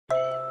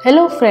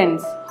Hello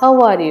friends,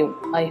 how are you?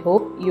 I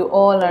hope you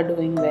all are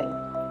doing well.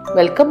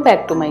 Welcome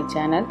back to my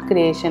channel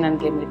Creation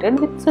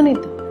Unlimited with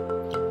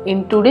Sunita.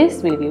 In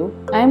today's video,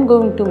 I am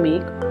going to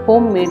make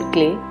homemade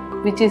clay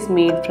which is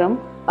made from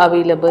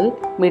available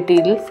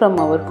material from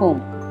our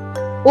home.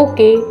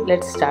 Okay,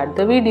 let's start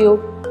the video.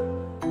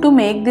 To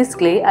make this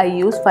clay, I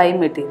use 5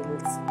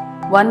 materials.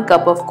 1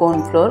 cup of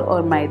corn flour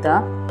or maida.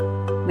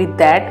 With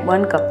that,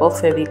 1 cup of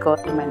FEVICOL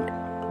cement.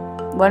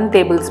 1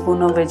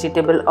 tablespoon of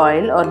vegetable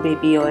oil or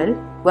baby oil,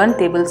 1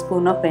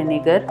 tablespoon of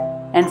vinegar,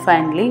 and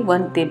finally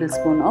 1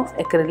 tablespoon of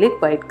acrylic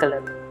white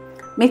color.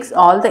 Mix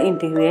all the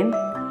ingredients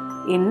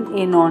in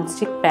a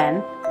non-stick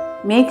pan.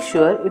 Make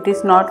sure it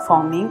is not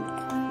forming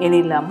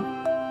any lump.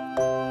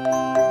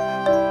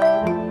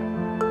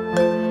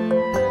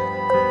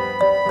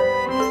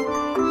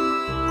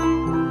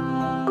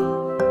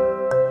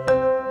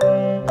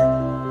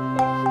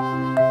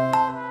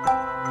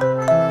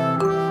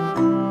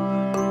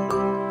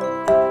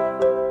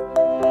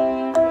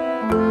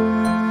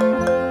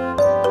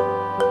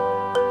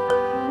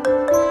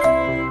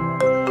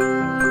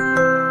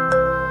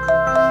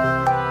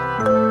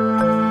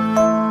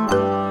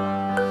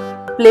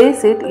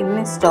 Place it in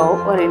a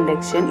stove or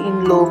induction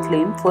in low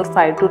flame for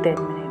 5 to 10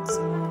 minutes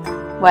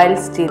while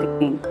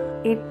stirring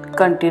it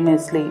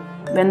continuously.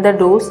 When the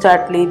dough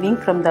starts leaving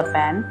from the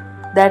pan,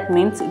 that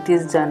means it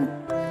is done.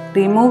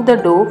 Remove the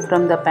dough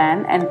from the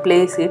pan and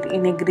place it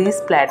in a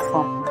greased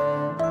platform.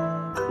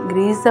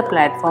 Grease the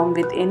platform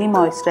with any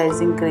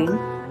moisturizing cream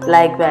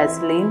like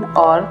Vaseline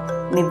or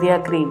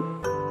Nivea cream.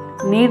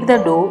 Knead the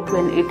dough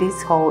when it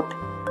is hot.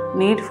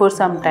 Knead for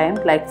some time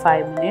like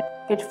 5 minutes.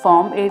 It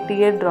forms a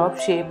teardrop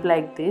shape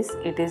like this.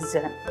 It is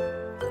done.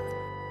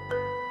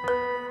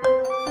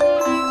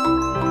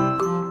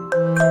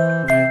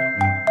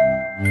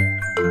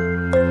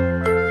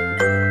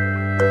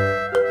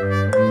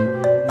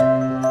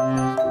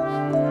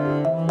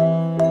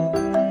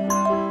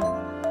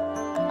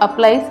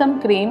 Apply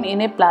some cream in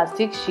a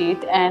plastic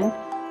sheet and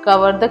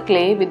cover the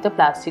clay with the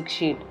plastic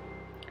sheet.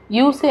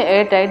 Use a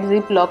airtight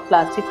Ziploc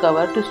plastic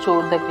cover to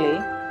store the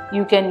clay.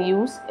 You can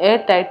use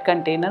airtight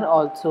container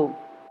also.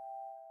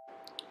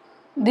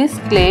 This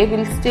clay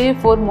will stay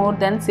for more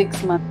than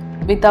 6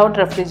 months without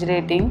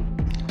refrigerating.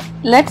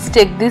 Let's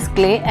take this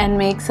clay and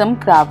make some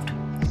craft.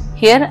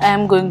 Here I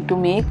am going to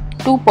make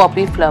 2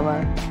 poppy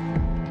flower.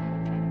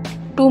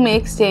 To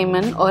make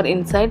stamen or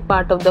inside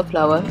part of the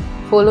flower,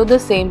 follow the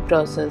same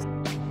process.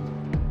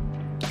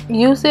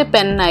 Use a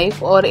pen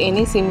knife or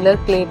any similar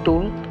clay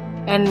tool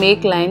and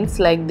make lines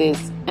like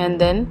this, and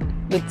then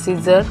with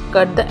scissors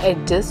cut the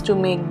edges to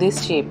make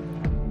this shape.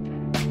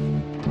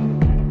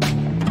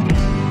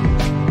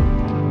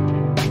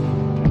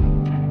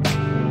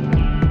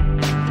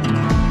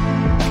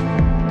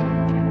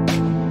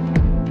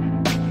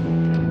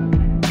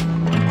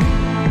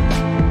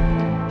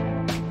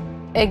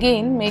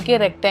 Again, make a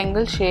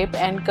rectangle shape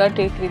and cut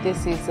it with a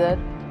scissor.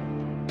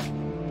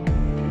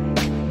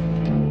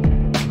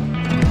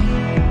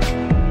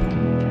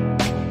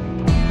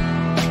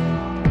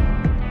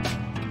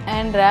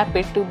 And wrap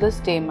it to the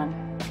stamen.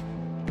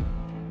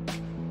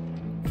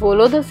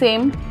 Follow the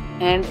same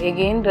and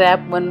again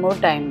wrap one more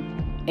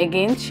time.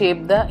 Again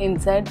shape the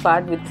inside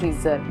part with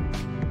scissor.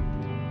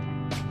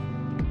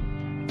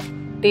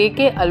 Take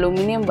a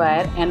aluminium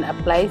wire and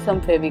apply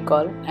some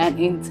FEVICOL and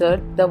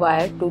insert the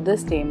wire to the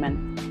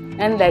stamen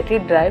and let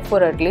it dry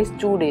for at least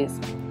 2 days.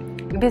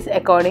 It is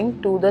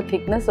according to the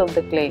thickness of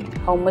the clay,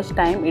 how much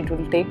time it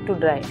will take to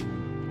dry.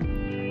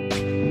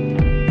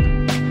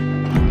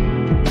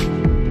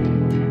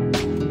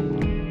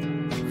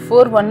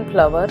 For one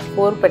flower,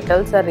 4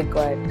 petals are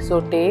required.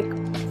 So take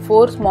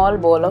 4 small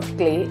balls of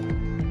clay,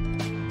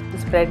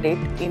 spread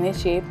it in a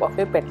shape of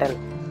a petal.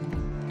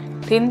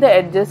 Thin the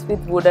edges with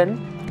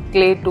wooden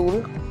clay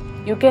tool.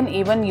 You can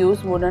even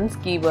use wooden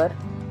skewer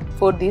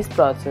for this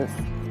process.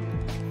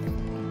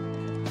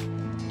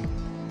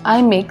 I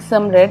mix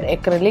some red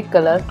acrylic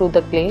color to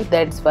the clay,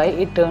 that's why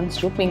it turns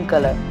to pink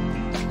color.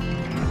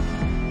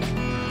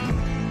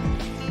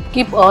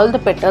 Keep all the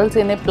petals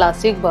in a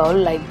plastic bowl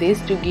like this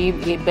to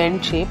give a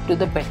bend shape to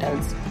the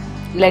petals.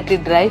 Let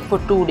it dry for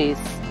 2 days.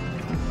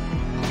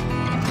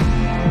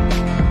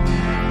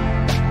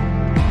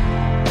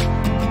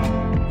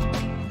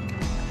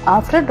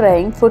 After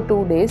drying for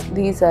 2 days,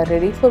 these are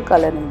ready for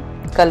coloring.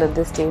 Color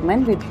the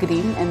stamen with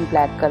green and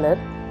black color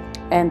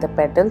and the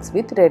petals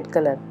with red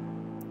color,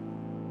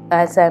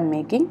 as I am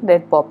making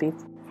red poppy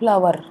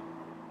flower.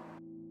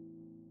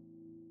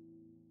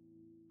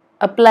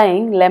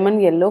 Applying lemon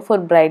yellow for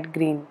bright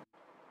green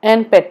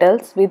and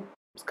petals with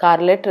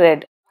scarlet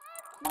red.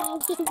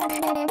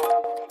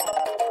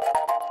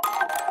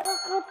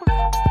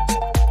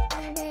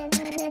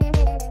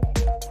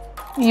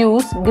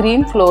 Use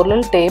green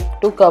floral tape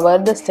to cover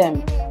the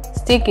stem.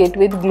 Stick it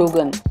with glue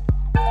gun.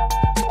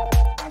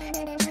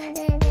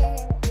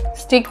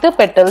 Stick the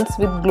petals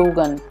with glue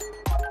gun.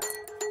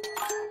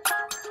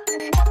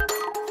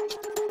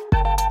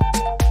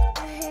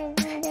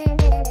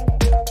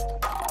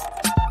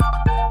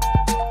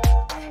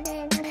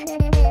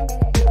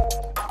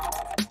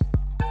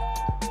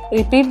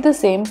 Repeat the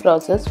same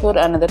process for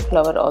another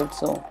flower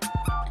also.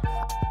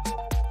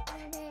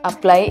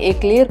 Apply a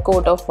clear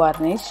coat of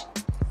varnish.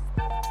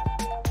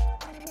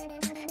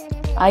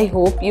 I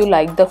hope you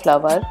like the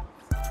flower.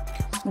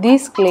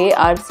 These clay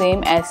are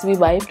same as we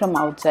buy from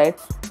outside,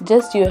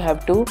 just you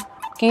have to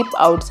keep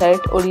outside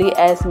only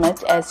as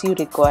much as you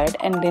required,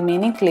 and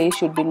remaining clay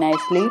should be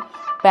nicely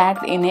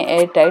packed in a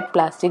airtight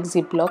plastic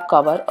ziploc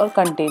cover or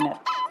container.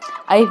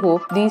 I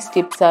hope these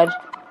tips are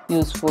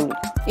useful.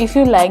 If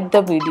you like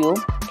the video,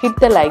 hit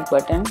the like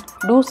button.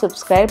 Do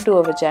subscribe to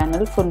our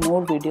channel for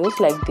more videos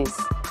like this.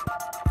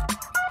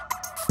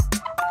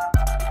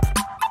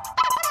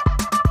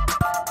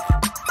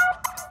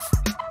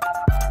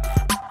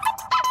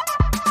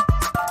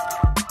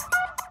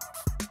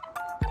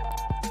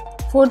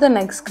 For the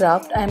next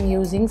craft, I am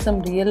using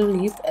some real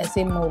leaf as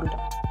a mold.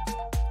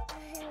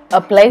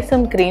 Apply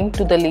some cream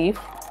to the leaf.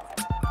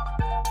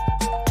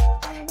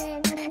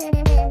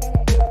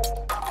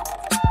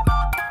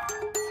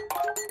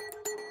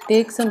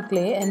 Take some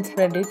clay and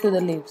spread it to the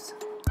leaves.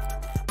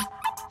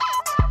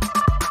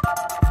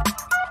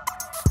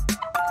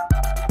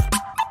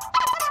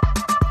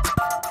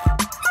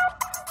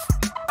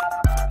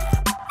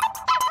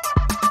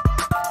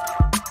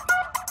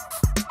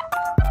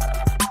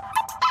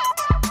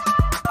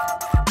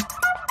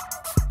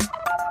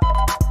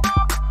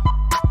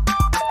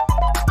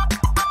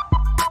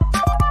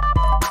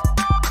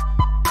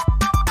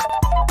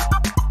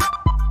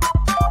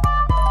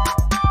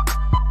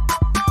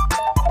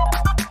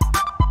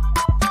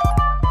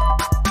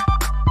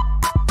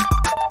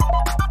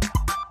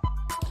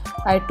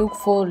 I took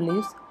 4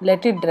 leaves,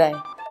 let it dry.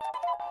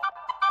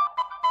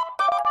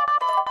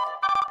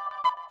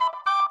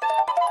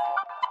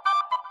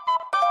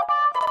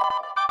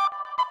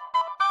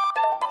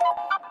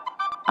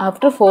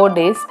 After 4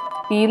 days,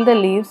 peel the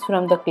leaves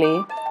from the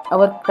clay.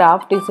 Our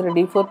craft is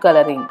ready for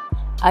coloring.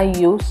 I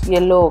use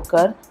yellow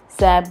ochre,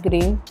 sap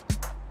green,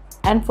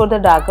 and for the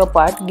darker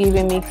part, give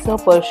a mix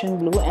of Persian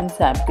blue and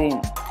sap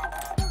green.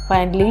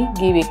 Finally,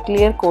 give a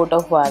clear coat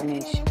of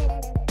varnish.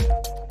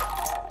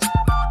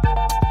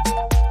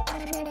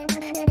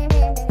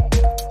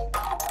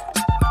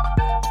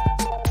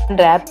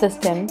 Wrap the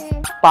stems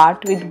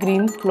part with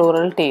green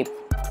floral tape.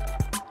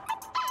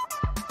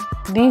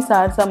 These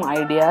are some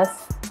ideas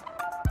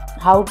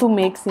how to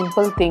make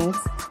simple things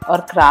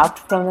or craft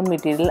from the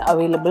material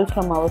available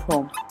from our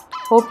home.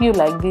 Hope you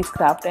like these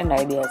craft and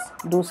ideas.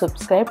 Do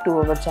subscribe to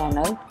our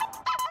channel.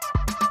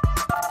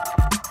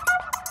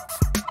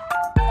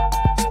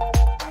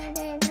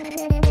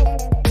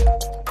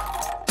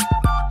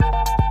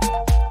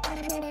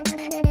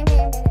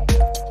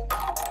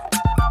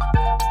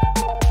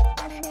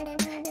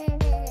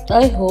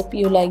 I hope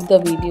you like the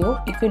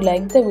video. If you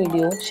like the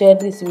video, share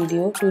this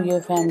video to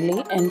your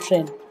family and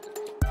friends.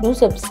 Do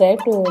subscribe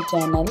to our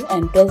channel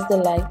and press the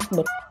like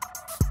button.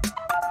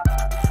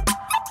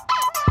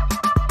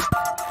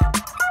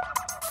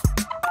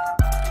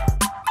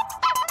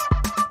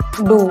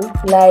 Do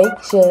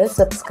like, share,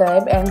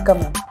 subscribe and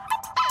comment.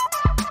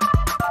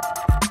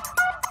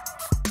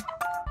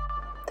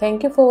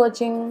 Thank you for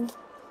watching.